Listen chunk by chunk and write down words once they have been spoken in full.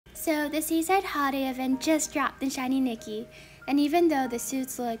So the Seaside Holiday Event just dropped in Shiny Nikki, and even though the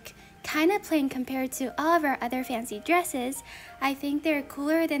suits look kinda plain compared to all of our other fancy dresses, I think they're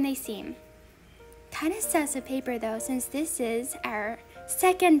cooler than they seem. Kinda sus of paper though, since this is our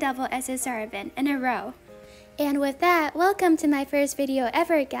second double SSR event in a row. And with that, welcome to my first video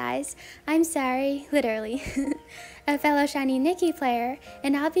ever, guys. I'm sorry, literally. A fellow Shiny Nikki player,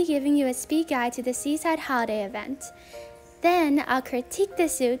 and I'll be giving you a speed guide to the Seaside Holiday Event. Then I'll critique the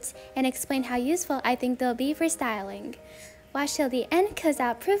suits and explain how useful I think they'll be for styling. Watch till the end cause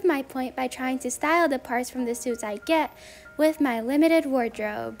I'll prove my point by trying to style the parts from the suits I get with my limited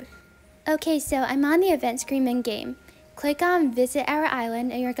wardrobe. Okay, so I'm on the event screen in-game. Click on Visit Our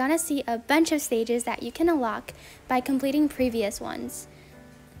Island and you're gonna see a bunch of stages that you can unlock by completing previous ones.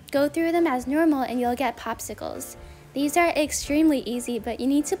 Go through them as normal and you'll get popsicles. These are extremely easy, but you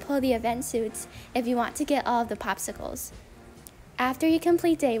need to pull the event suits if you want to get all of the popsicles. After you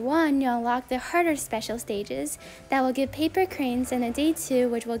complete day 1, you'll unlock the harder special stages that will give paper cranes, and a day 2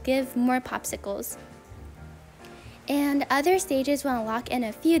 which will give more popsicles. And other stages will unlock in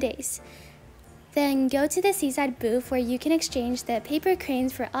a few days. Then go to the Seaside booth where you can exchange the paper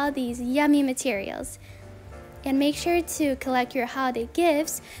cranes for all these yummy materials. And make sure to collect your holiday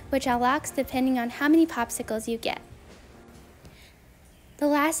gifts, which unlocks depending on how many popsicles you get. The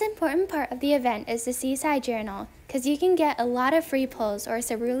last important part of the event is the Seaside Journal, because you can get a lot of free pulls or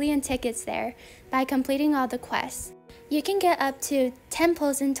cerulean tickets there by completing all the quests. You can get up to 10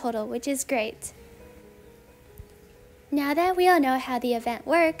 pulls in total, which is great. Now that we all know how the event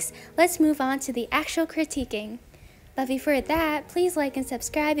works, let's move on to the actual critiquing. But before that, please like and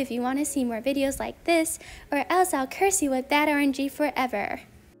subscribe if you want to see more videos like this, or else I'll curse you with bad RNG forever.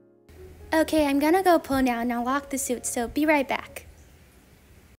 Okay, I'm gonna go pull now and unlock the suit, so be right back.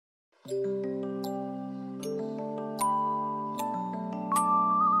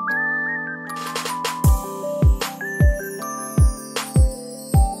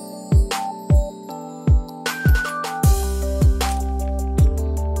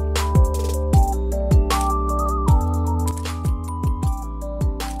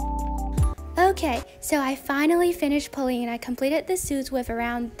 Okay, so I finally finished pulling and I completed the suits with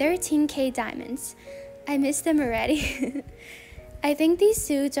around 13k diamonds. I missed them already. I think these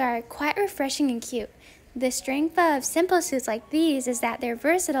suits are quite refreshing and cute. The strength of simple suits like these is that they're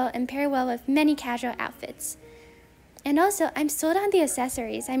versatile and pair well with many casual outfits. And also, I'm sold on the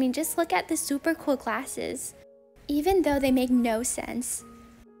accessories. I mean, just look at the super cool glasses, even though they make no sense.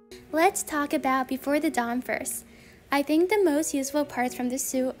 Let's talk about Before the Dawn first. I think the most useful parts from the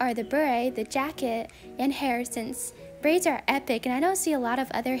suit are the beret, the jacket, and hair, since braids are epic and I don't see a lot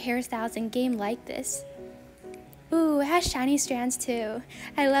of other hairstyles in game like this. Ooh, it has shiny strands too.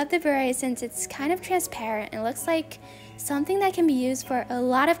 I love the beret since it's kind of transparent and looks like something that can be used for a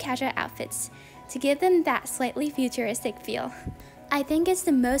lot of casual outfits to give them that slightly futuristic feel. I think it's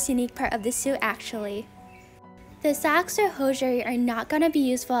the most unique part of the suit actually. The socks or hosiery are not going to be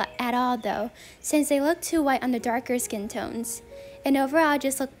useful at all though, since they look too white on the darker skin tones, and overall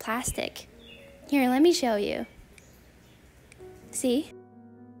just look plastic. Here, let me show you. See?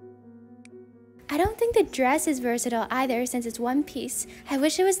 I don't think the dress is versatile either since it's one piece. I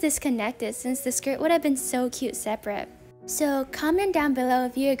wish it was disconnected since the skirt would have been so cute separate. So comment down below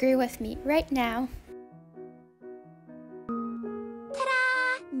if you agree with me right now.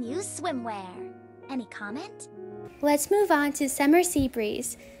 Ta-da! New swimwear. Any comment? Let's move on to Summer Sea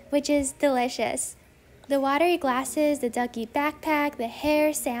Breeze, which is delicious. The watery glasses, the ducky backpack, the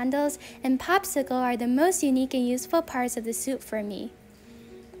hair, sandals, and popsicle are the most unique and useful parts of the suit for me.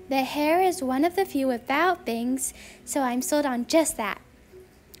 The hair is one of the few without bangs, so I'm sold on just that.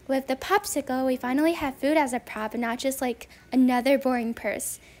 With the popsicle, we finally have food as a prop and not just like another boring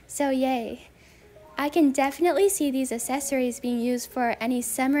purse, so yay. I can definitely see these accessories being used for any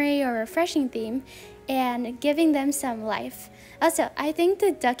summery or refreshing theme and giving them some life. Also, I think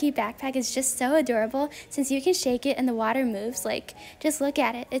the ducky backpack is just so adorable since you can shake it and the water moves. Like, just look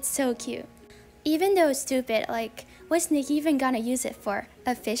at it, it's so cute. Even though it's stupid, like, what's Nikki even gonna use it for?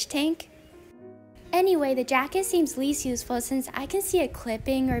 A fish tank? Anyway, the jacket seems least useful since I can see it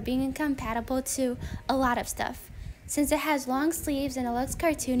clipping or being incompatible to a lot of stuff. Since it has long sleeves and it looks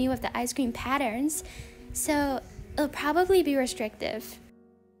cartoony with the ice cream patterns, so it'll probably be restrictive.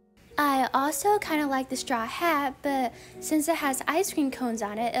 I also kind of like the straw hat, but since it has ice cream cones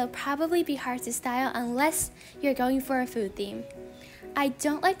on it, it'll probably be hard to style unless you're going for a food theme. I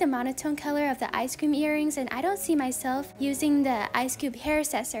don't like the monotone color of the ice cream earrings, and I don't see myself using the ice cube hair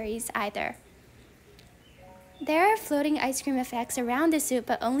accessories either. There are floating ice cream effects around the suit,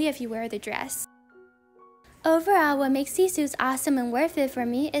 but only if you wear the dress. Overall, what makes these suits awesome and worth it for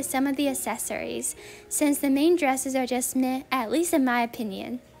me is some of the accessories, since the main dresses are just meh, at least in my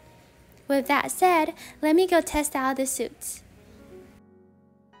opinion. With that said, let me go test out the suits.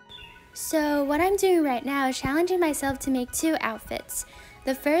 So what I'm doing right now is challenging myself to make 2 outfits.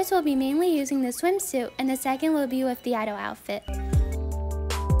 The first will be mainly using the swimsuit, and the second will be with the idol outfit.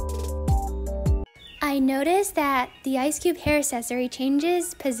 I noticed that the Ice Cube hair accessory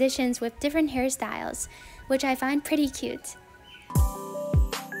changes positions with different hairstyles, which I find pretty cute.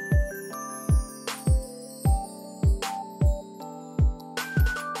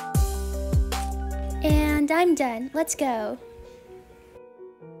 And I'm done. Let's go.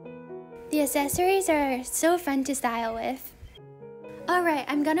 The accessories are so fun to style with. Alright,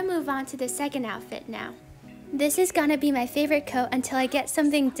 I'm gonna move on to the second outfit now. This is gonna be my favorite coat until I get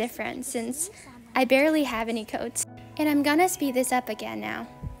something different, since I barely have any coats. And I'm gonna speed this up again now.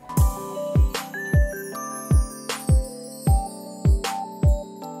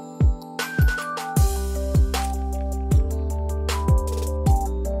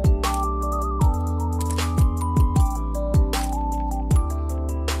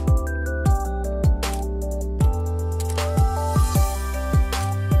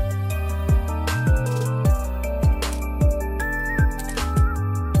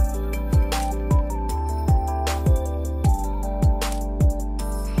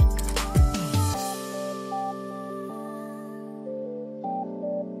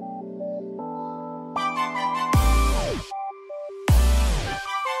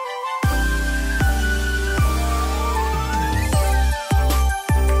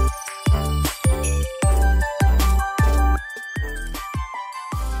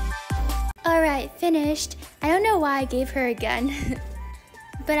 Alright, finished. I don't know why I gave her a gun.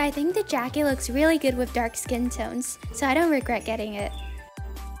 But I think the jacket looks really good with dark skin tones, so I don't regret getting it.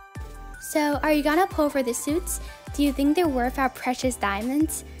 So, are you gonna pull for the suits? Do you think they're worth our precious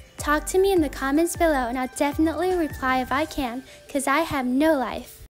diamonds? Talk to me in the comments below and I'll definitely reply if I can, cause I have no life.